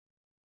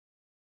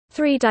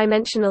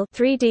Three-dimensional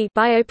 3D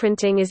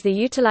bioprinting is the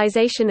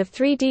utilization of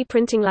 3D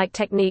printing-like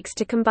techniques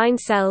to combine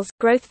cells,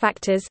 growth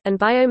factors, and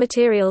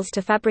biomaterials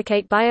to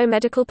fabricate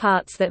biomedical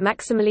parts that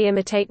maximally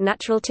imitate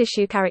natural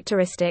tissue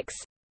characteristics.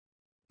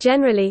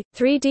 Generally,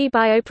 3D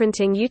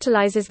bioprinting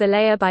utilizes the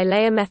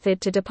layer-by-layer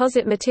method to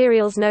deposit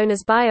materials known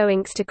as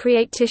bioinks to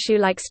create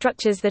tissue-like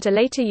structures that are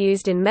later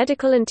used in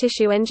medical and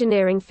tissue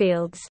engineering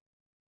fields.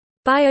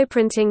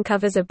 Bioprinting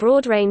covers a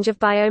broad range of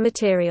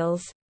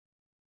biomaterials.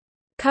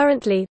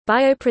 Currently,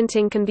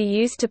 bioprinting can be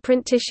used to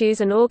print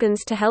tissues and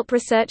organs to help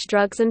research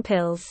drugs and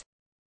pills.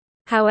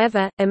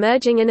 However,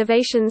 emerging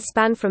innovations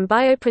span from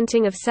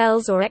bioprinting of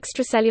cells or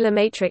extracellular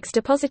matrix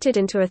deposited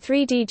into a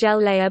 3D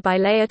gel layer by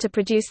layer to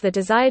produce the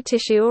desired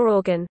tissue or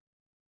organ.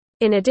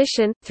 In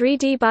addition,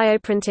 3D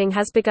bioprinting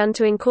has begun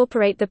to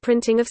incorporate the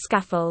printing of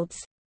scaffolds.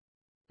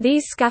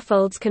 These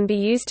scaffolds can be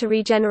used to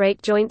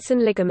regenerate joints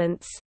and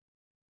ligaments.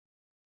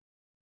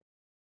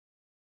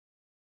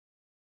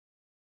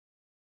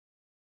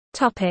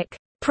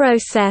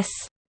 Process.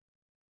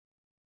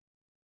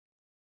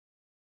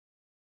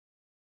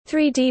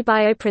 3D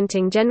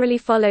bioprinting generally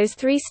follows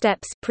three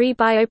steps: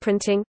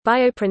 pre-bioprinting,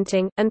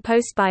 bioprinting, and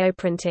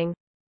post-bioprinting.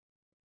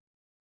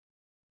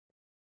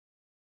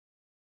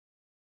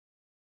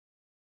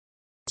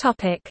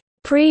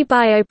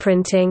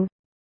 Pre-bioprinting.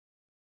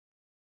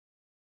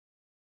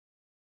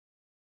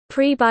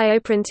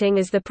 Pre-bioprinting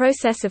is the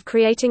process of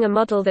creating a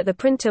model that the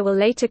printer will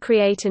later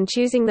create and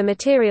choosing the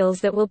materials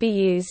that will be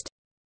used.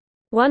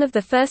 One of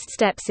the first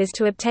steps is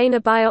to obtain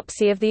a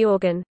biopsy of the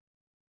organ.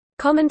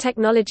 Common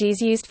technologies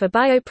used for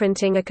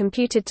bioprinting are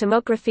computed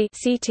tomography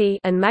 (CT)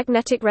 and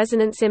magnetic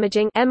resonance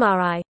imaging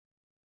 (MRI).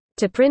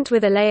 To print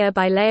with a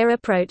layer-by-layer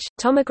approach,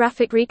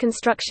 tomographic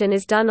reconstruction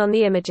is done on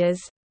the images.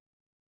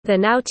 The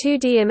now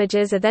 2D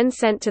images are then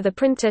sent to the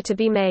printer to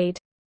be made.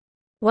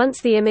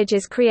 Once the image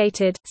is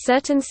created,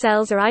 certain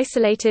cells are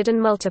isolated and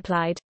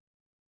multiplied.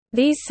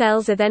 These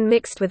cells are then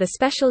mixed with a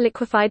special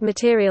liquefied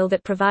material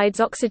that provides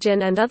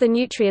oxygen and other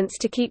nutrients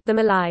to keep them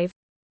alive.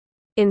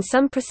 In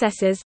some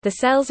processes, the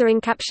cells are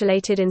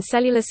encapsulated in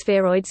cellular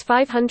spheroids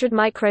 500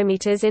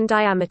 micrometers in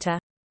diameter.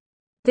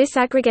 This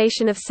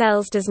aggregation of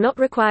cells does not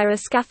require a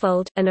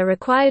scaffold, and are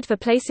required for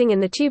placing in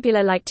the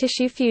tubular-like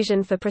tissue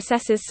fusion for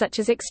processes such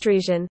as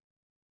extrusion.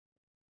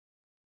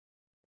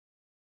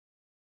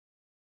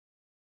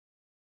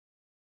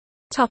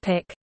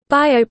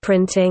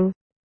 Bioprinting.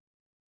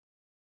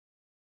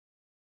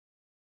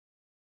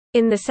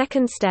 In the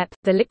second step,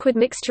 the liquid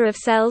mixture of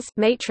cells,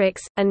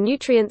 matrix, and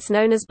nutrients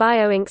known as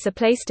bioinks are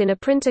placed in a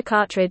printer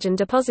cartridge and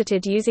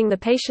deposited using the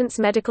patient's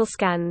medical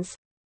scans.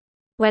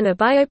 When a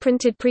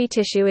bioprinted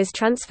pre-tissue is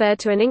transferred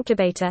to an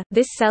incubator,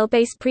 this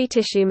cell-based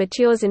pre-tissue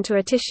matures into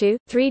a tissue.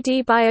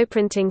 3D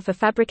bioprinting for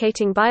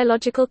fabricating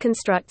biological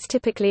constructs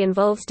typically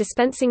involves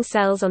dispensing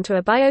cells onto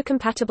a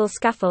biocompatible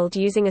scaffold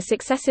using a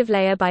successive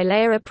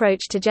layer-by-layer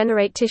approach to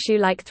generate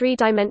tissue-like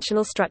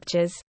three-dimensional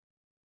structures.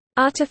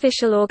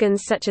 Artificial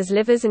organs such as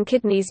livers and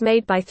kidneys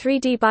made by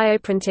 3D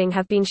bioprinting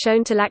have been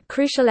shown to lack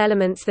crucial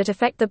elements that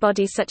affect the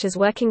body, such as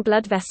working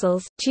blood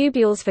vessels,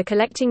 tubules for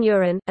collecting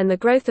urine, and the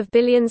growth of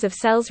billions of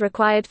cells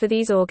required for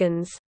these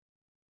organs.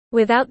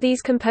 Without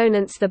these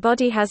components, the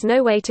body has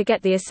no way to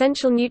get the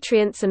essential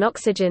nutrients and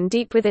oxygen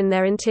deep within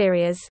their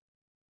interiors.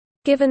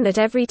 Given that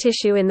every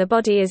tissue in the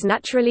body is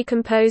naturally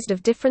composed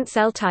of different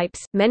cell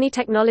types, many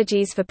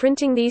technologies for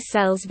printing these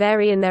cells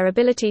vary in their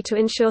ability to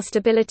ensure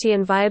stability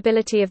and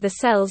viability of the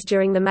cells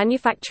during the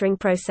manufacturing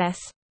process.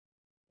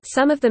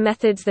 Some of the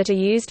methods that are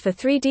used for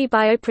 3D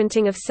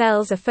bioprinting of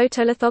cells are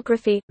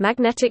photolithography,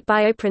 magnetic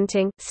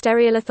bioprinting,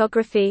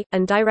 stereolithography,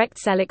 and direct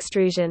cell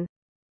extrusion.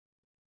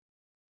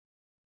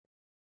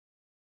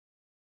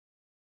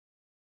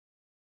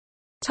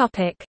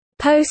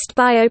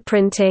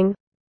 Post-bioprinting.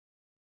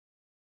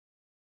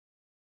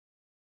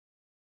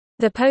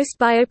 The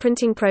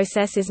post-bioprinting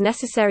process is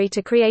necessary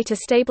to create a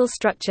stable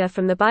structure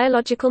from the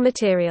biological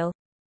material.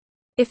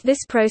 If this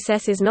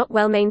process is not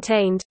well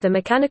maintained, the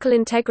mechanical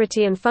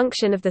integrity and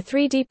function of the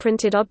 3D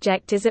printed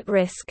object is at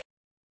risk.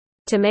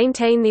 To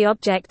maintain the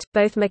object,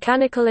 both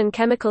mechanical and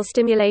chemical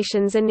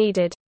stimulations are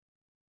needed.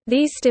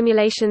 These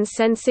stimulations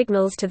send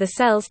signals to the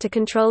cells to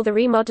control the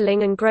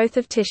remodeling and growth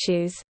of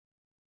tissues.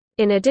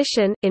 In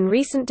addition, in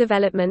recent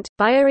development,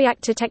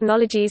 bioreactor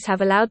technologies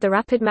have allowed the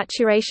rapid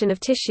maturation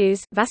of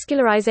tissues,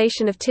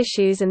 vascularization of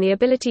tissues, and the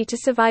ability to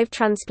survive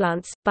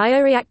transplants.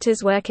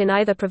 Bioreactors work in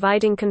either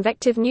providing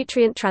convective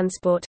nutrient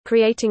transport,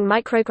 creating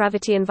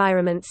microgravity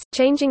environments,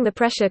 changing the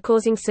pressure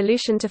causing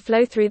solution to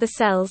flow through the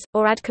cells,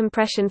 or add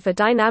compression for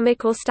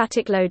dynamic or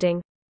static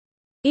loading.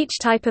 Each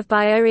type of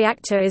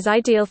bioreactor is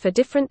ideal for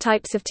different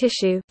types of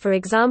tissue. For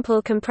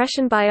example,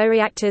 compression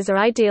bioreactors are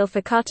ideal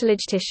for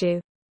cartilage tissue.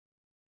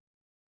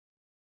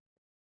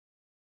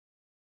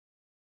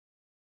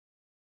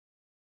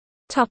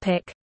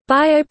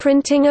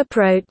 Bioprinting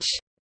approach.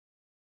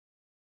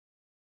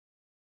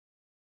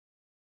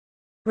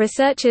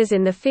 Researchers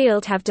in the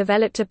field have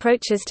developed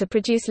approaches to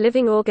produce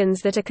living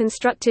organs that are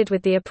constructed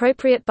with the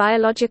appropriate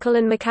biological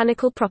and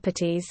mechanical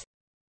properties.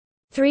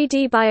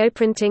 3D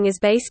bioprinting is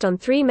based on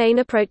three main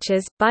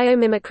approaches: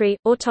 biomimicry,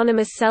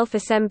 autonomous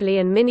self-assembly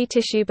and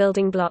mini-tissue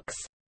building blocks.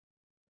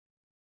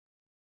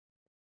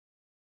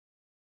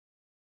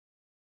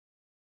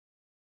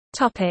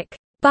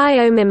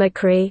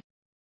 Biomimicry.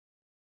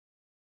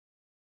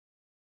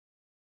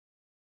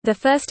 The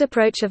first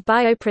approach of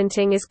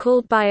bioprinting is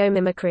called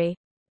biomimicry.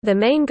 The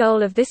main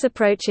goal of this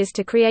approach is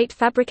to create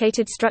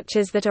fabricated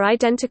structures that are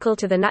identical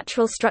to the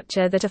natural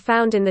structure that are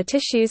found in the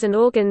tissues and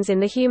organs in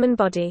the human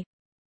body.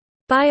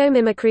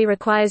 Biomimicry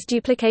requires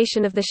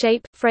duplication of the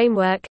shape,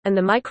 framework, and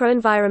the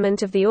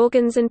microenvironment of the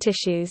organs and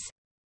tissues.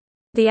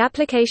 The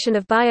application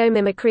of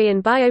biomimicry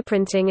in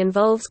bioprinting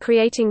involves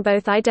creating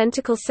both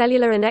identical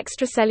cellular and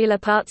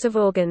extracellular parts of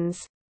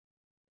organs.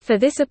 For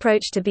this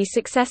approach to be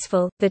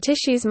successful, the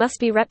tissues must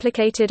be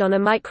replicated on a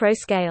micro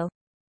scale.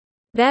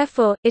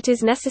 Therefore, it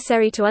is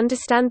necessary to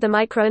understand the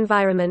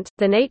microenvironment,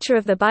 the nature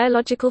of the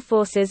biological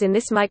forces in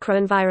this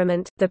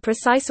microenvironment, the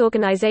precise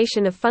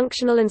organization of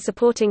functional and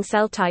supporting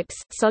cell types,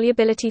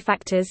 solubility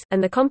factors,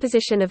 and the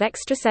composition of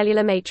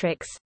extracellular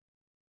matrix.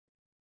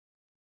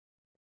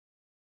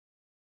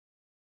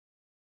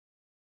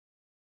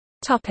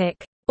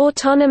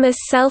 Autonomous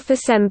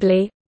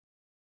self-assembly.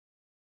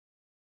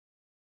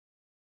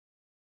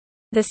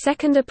 The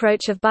second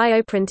approach of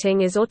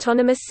bioprinting is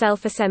autonomous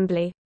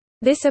self-assembly.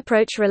 This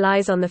approach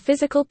relies on the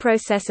physical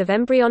process of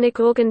embryonic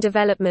organ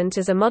development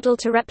as a model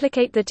to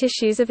replicate the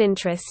tissues of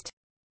interest.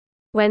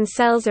 When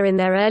cells are in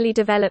their early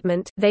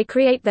development, they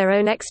create their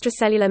own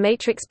extracellular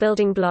matrix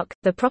building block,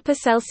 the proper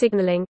cell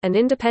signaling, and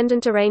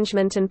independent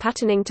arrangement and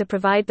patterning to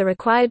provide the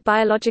required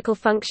biological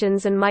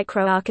functions and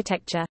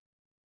microarchitecture.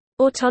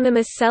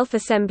 Autonomous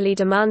self-assembly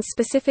demands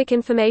specific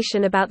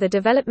information about the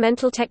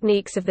developmental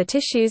techniques of the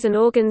tissues and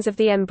organs of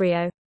the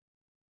embryo.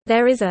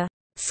 There is a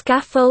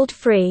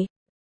scaffold-free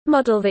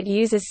model that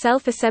uses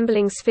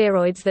self-assembling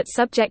spheroids that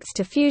subjects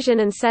to fusion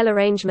and cell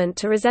arrangement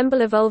to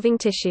resemble evolving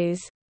tissues.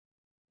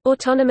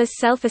 Autonomous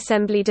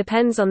self-assembly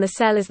depends on the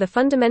cell as the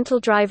fundamental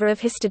driver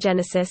of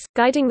histogenesis,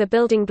 guiding the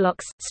building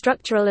blocks,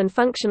 structural and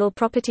functional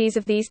properties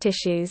of these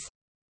tissues.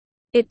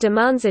 It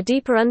demands a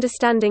deeper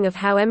understanding of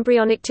how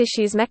embryonic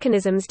tissues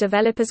mechanisms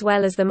develop as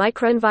well as the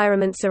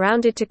microenvironment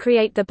surrounded to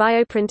create the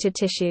bioprinted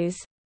tissues.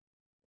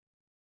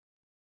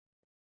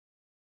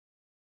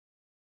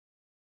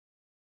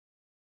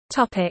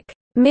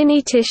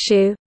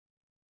 Mini-tissue.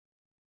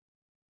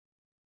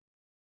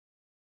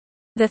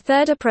 The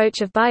third approach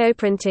of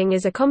bioprinting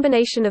is a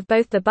combination of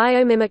both the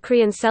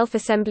biomimicry and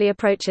self-assembly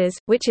approaches,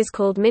 which is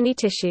called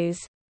mini-tissues.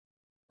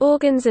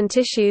 Organs and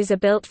tissues are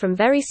built from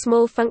very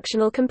small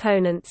functional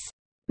components.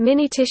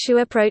 Mini-tissue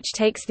approach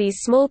takes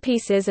these small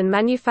pieces and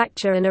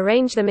manufacture and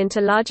arrange them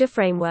into larger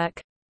framework.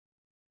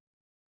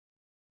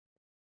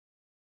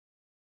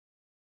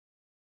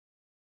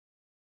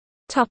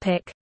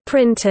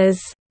 Printers.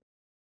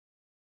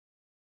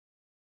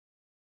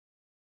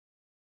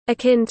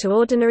 Akin to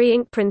ordinary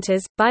ink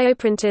printers,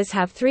 bioprinters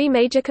have three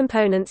major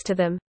components to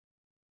them.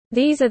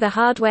 These are the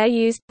hardware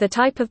used, the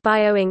type of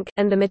bioink,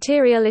 and the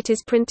material it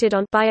is printed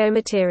on,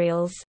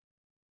 biomaterials.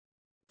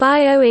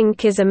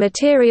 Bioink is a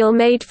material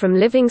made from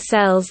living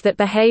cells that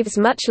behaves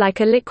much like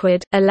a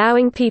liquid,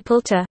 allowing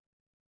people to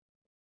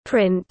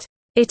print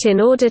it in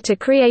order to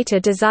create a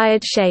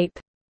desired shape.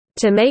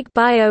 To make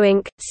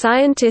bioink,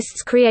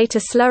 scientists create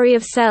a slurry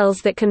of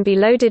cells that can be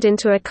loaded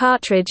into a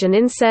cartridge and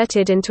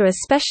inserted into a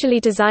specially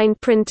designed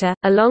printer,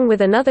 along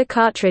with another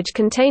cartridge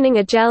containing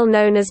a gel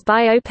known as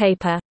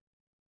biopaper.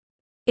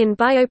 In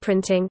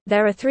bioprinting,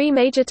 there are three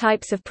major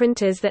types of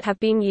printers that have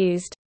been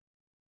used.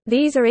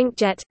 These are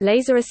inkjet,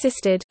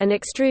 laser-assisted, and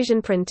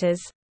extrusion printers.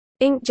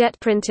 Inkjet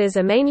printers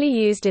are mainly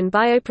used in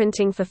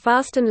bioprinting for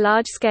fast and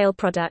large-scale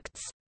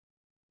products.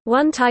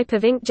 One type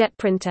of inkjet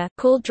printer,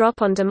 called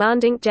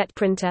drop-on-demand inkjet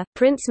printer,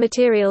 prints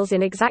materials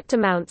in exact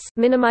amounts,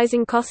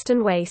 minimizing cost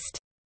and waste.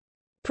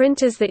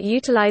 Printers that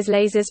utilize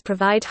lasers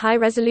provide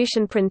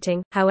high-resolution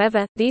printing,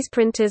 however, these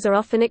printers are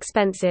often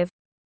expensive.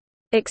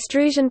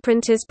 Extrusion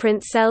printers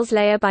print cells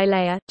layer by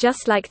layer,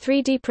 just like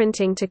 3D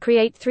printing to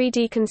create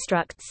 3D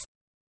constructs.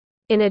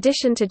 In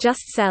addition to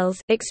just cells,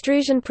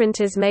 extrusion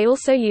printers may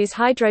also use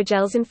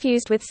hydrogels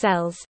infused with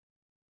cells.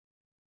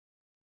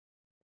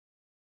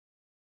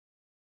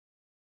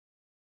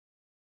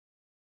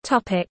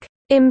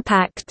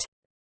 Impact.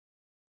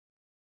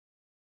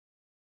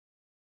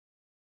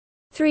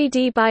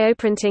 3D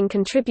bioprinting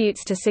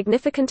contributes to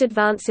significant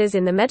advances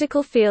in the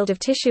medical field of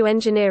tissue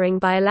engineering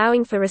by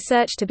allowing for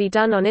research to be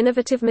done on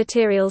innovative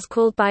materials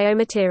called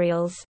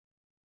biomaterials.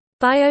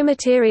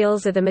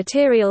 Biomaterials are the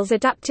materials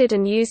adapted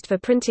and used for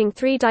printing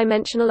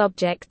three-dimensional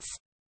objects.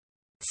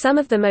 Some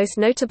of the most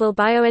notable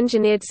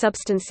bioengineered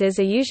substances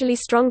are usually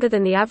stronger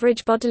than the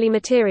average bodily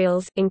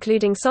materials,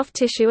 including soft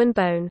tissue and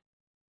bone.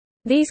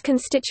 These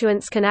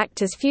constituents can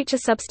act as future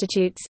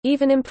substitutes,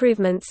 even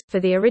improvements, for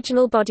the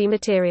original body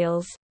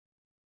materials.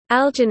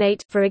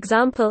 Alginate, for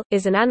example,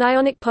 is an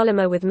anionic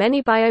polymer with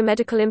many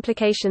biomedical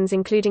implications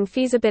including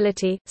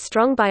feasibility,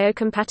 strong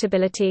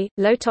biocompatibility,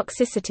 low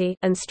toxicity,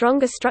 and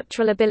stronger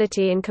structural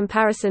ability in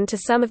comparison to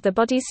some of the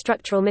body's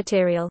structural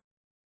material.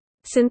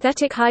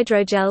 Synthetic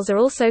hydrogels are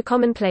also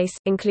commonplace,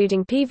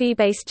 including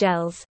PV-based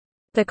gels.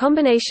 The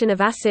combination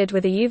of acid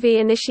with a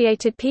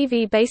UV-initiated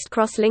PV-based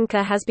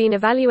cross-linker has been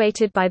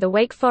evaluated by the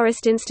Wake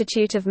Forest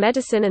Institute of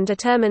Medicine and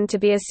determined to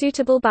be a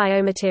suitable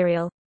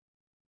biomaterial.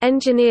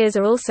 Engineers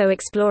are also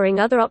exploring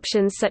other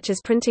options such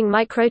as printing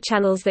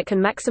microchannels that can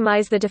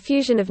maximize the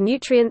diffusion of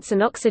nutrients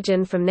and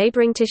oxygen from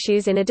neighboring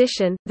tissues. In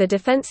addition, the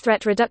Defense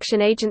Threat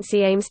Reduction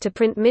Agency aims to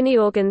print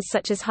mini-organs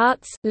such as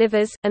hearts,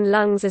 livers, and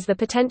lungs as the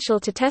potential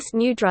to test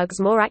new drugs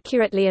more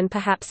accurately and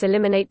perhaps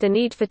eliminate the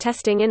need for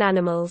testing in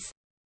animals.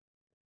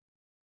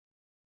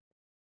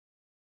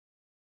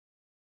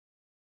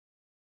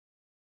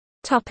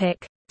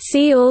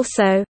 See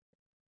also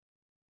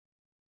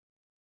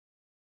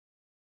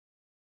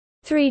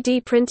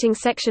 3D printing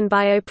section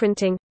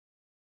bioprinting,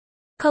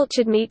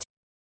 cultured meat,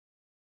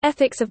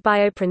 ethics of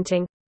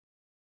bioprinting,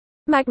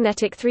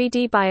 magnetic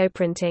 3D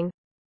bioprinting.